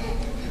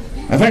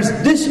 My friends,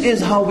 this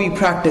is how we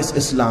practice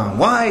Islam.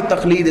 Why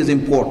taqleed is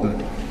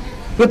important?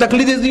 Because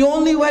taqleed is the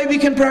only way we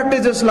can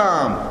practice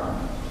Islam.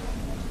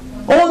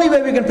 Only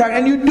way we can practice.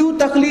 And you do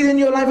taqleed in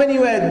your life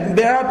anyway.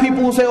 There are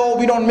people who say, oh,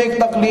 we don't make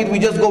taqleed, we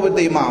just go with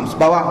the imams.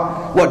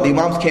 Baba, what, the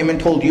imams came and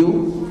told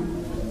you?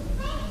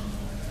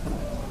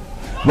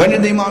 When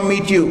did the imam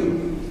meet you?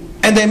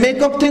 And they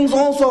make up things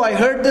also. I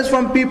heard this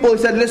from people. He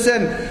said,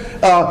 listen,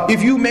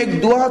 if you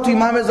make dua to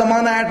Imam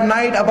Zamana at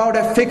night about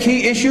a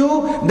fiqhi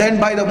issue, then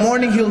by the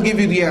morning he'll give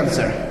you the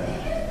answer.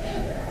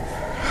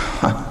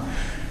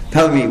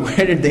 Tell me,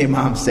 where did the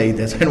imam say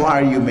this? And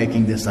why are you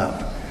making this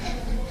up?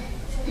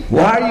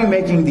 Why are you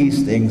making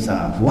these things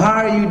up?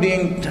 Why are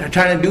you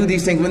trying to do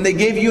these things when they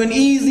gave you an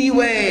easy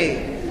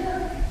way?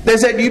 They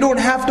said you don't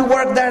have to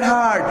work that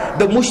hard.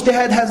 The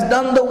mujtahid has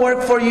done the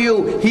work for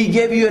you. He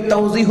gave you a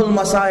tawzihul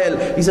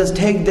masail. He says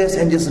take this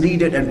and just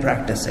read it and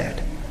practice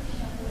it.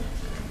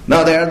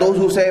 Now there are those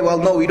who say, well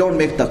no, we don't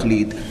make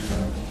taqleed.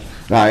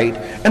 Right?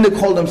 And they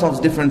call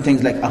themselves different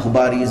things like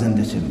akhbaris and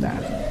this and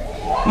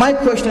that. My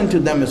question to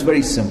them is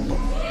very simple.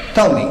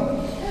 Tell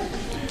me,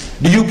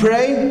 do you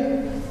pray?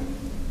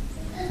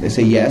 They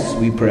say, yes,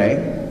 we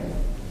pray.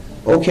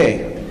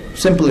 Okay,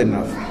 simple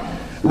enough.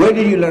 Where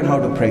did you learn how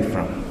to pray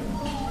from?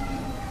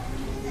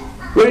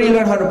 Where did you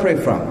learn how to pray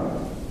from?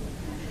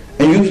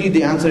 And usually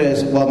the answer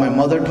is, well, my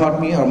mother taught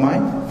me or my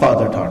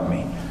father taught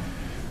me.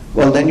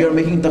 Well, then you're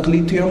making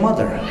taqleed to your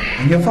mother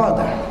and your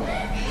father.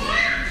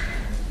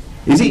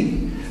 You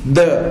see,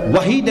 the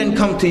wahi didn't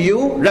come to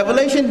you,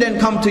 revelation didn't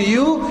come to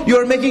you,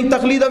 you're making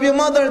taqleed of your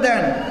mother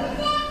then.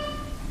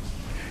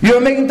 You're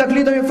making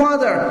taqleed of your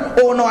father.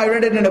 Oh no, I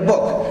read it in a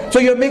book. So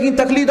you're making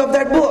taqleed of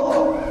that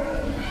book.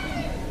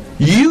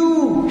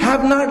 You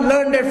have not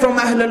learned it from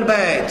Ahlul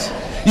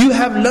Bayt. You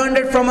have learned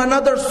it from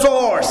another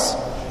source.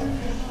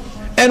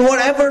 And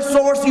whatever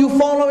source you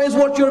follow is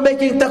what you're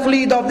making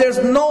taqleed of.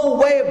 There's no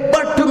way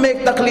but to make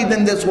taqleed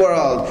in this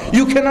world.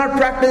 You cannot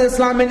practice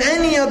Islam in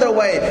any other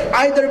way.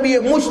 Either be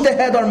a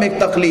mujtahid or make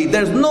taqleed.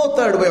 There's no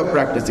third way of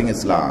practicing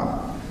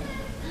Islam.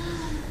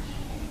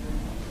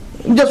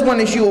 Just one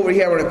issue over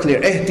here I want to clear.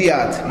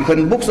 Ihtiyat. Because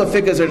in books of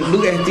fiqh do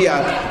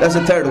ihtiyat. That's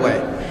the third way.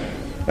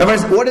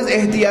 What is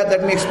ihtiyat?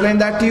 Let me explain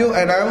that to you,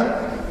 and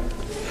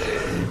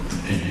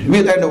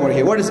we'll end over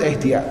here. What is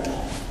ihtiyat?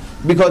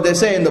 Because they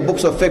say in the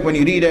books of fiqh, when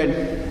you read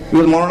it,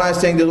 because Maulana is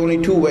saying there's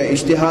only two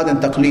ways, ijtihad and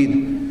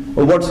taqleed.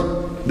 Well, what's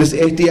this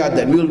ihtiyat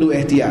then? We'll do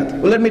ihtiyat.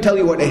 Well, let me tell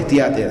you what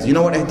ihtiyat is. You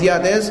know what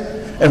ihtiyat is?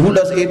 And who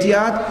does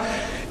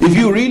ihtiyat? If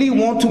you really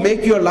want to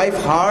make your life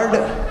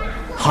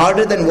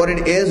harder than what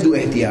it is, do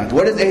ihtiyat.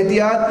 What is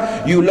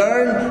ihtiyat? You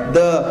learn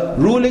the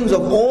rulings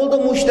of all the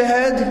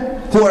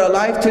mujtahid who are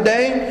alive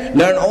today,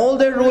 learn all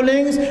their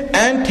rulings,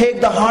 and take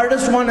the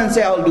hardest one and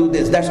say, I'll do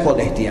this. That's called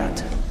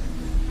ihtiyat.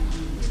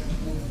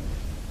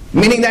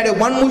 Meaning that if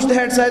one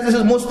mujtahid says this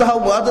is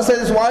mustahab, the other says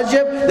it's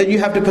wajib, then you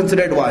have to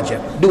consider it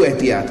wajib. Do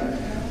ihtiyat.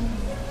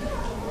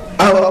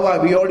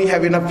 We already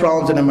have enough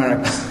problems in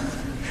America.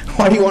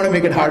 Why do you want to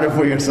make it harder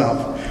for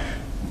yourself?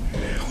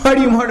 Why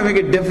do you want to make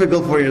it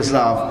difficult for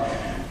yourself?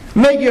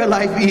 Make your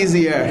life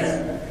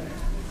easier.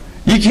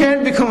 You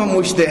can't become a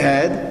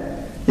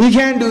mujtahid. You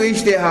can't do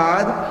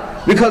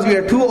ijtihad because we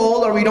are too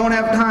old or we don't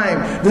have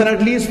time. Then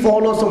at least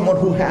follow someone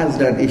who has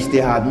done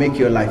ijtihad. Make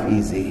your life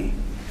easy.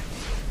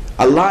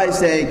 Allah is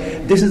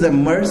saying, this is a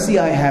mercy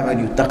I have on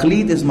you.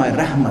 Taqleed is my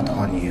rahmat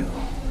on you.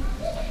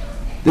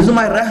 This is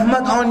my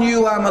rahmat on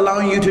you. I'm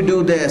allowing you to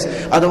do this.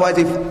 Otherwise,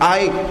 if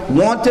I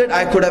wanted,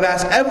 I could have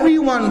asked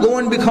everyone, go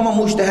and become a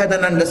mujtahid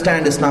and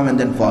understand Islam and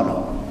then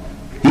follow.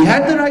 He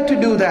had the right to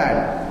do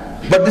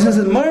that. But this is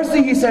His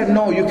mercy. He said,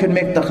 no, you can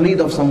make taqleed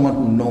of someone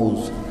who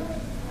knows,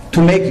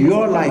 to make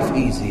your life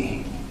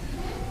easy.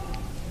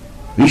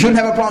 We shouldn't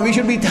have a problem. We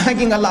should be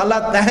thanking Allah.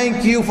 Allah,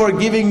 thank you for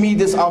giving me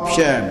this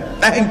option.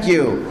 Thank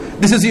you.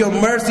 This is your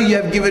mercy, you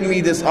have given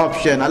me this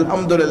option.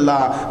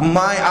 Alhamdulillah,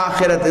 my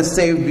akhirat is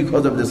saved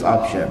because of this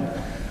option.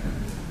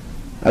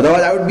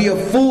 Otherwise I would be a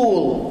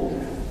fool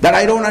that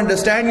I don't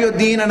understand your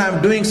deen and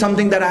I'm doing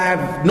something that I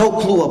have no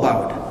clue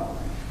about.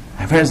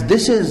 My friends,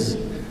 this is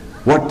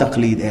what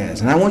taqleed is.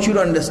 And I want you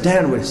to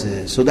understand what this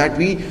is, so that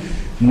we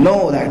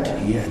know that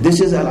this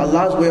is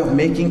Allah's way of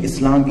making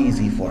Islam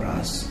easy for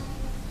us.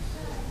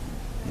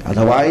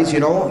 Otherwise,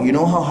 you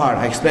know how hard,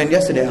 I explained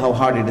yesterday how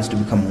hard it is to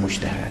become a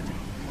mujtahid.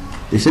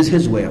 This is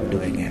His way of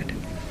doing it.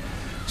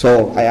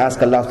 So I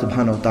ask Allah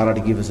subhanahu wa ta'ala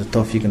to give us the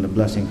tawfiq and the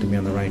blessing to be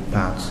on the right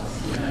paths.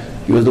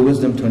 Give us the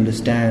wisdom to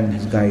understand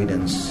His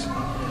guidance.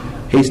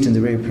 Hasten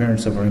the very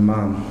appearance of our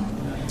Imam.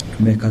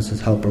 Make us His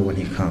helper when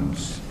He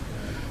comes.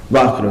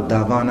 Wa akhiru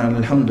da'wana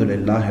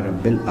alhamdulillahi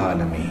rabbil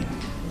alameen.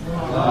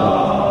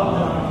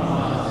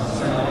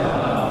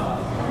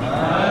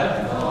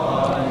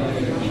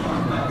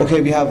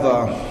 Okay, we have,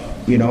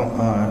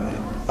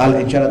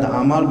 inshallah, the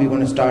Amal we're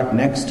going to start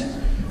next.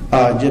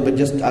 But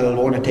just I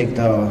want to take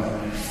the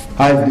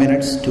 5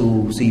 minutes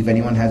to see if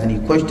anyone has any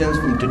questions.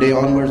 From today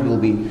onwards, we'll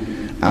be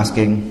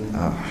asking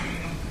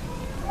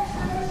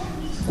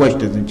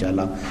questions,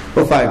 inshallah,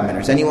 for 5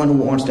 minutes. Anyone who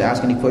wants to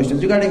ask any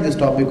questions regarding this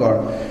topic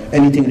or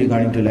anything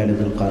regarding to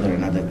Laylatul Qadr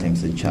and other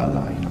things,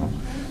 inshallah,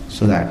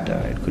 so that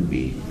it could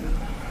be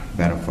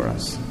better for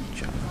us,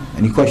 inshallah.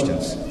 Any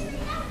questions?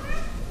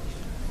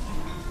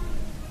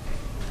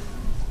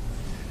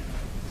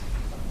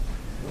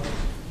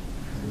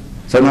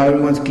 So now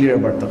everyone's clear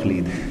about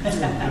taqleed.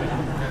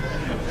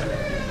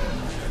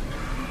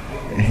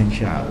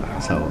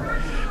 Inshallah. So,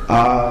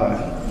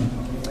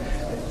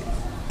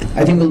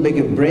 I think we'll make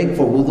a break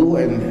for wudu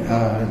and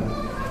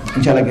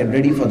inshallah get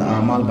ready for the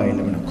amal by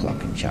 11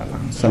 o'clock, inshallah.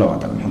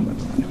 Salawat al Muhammad.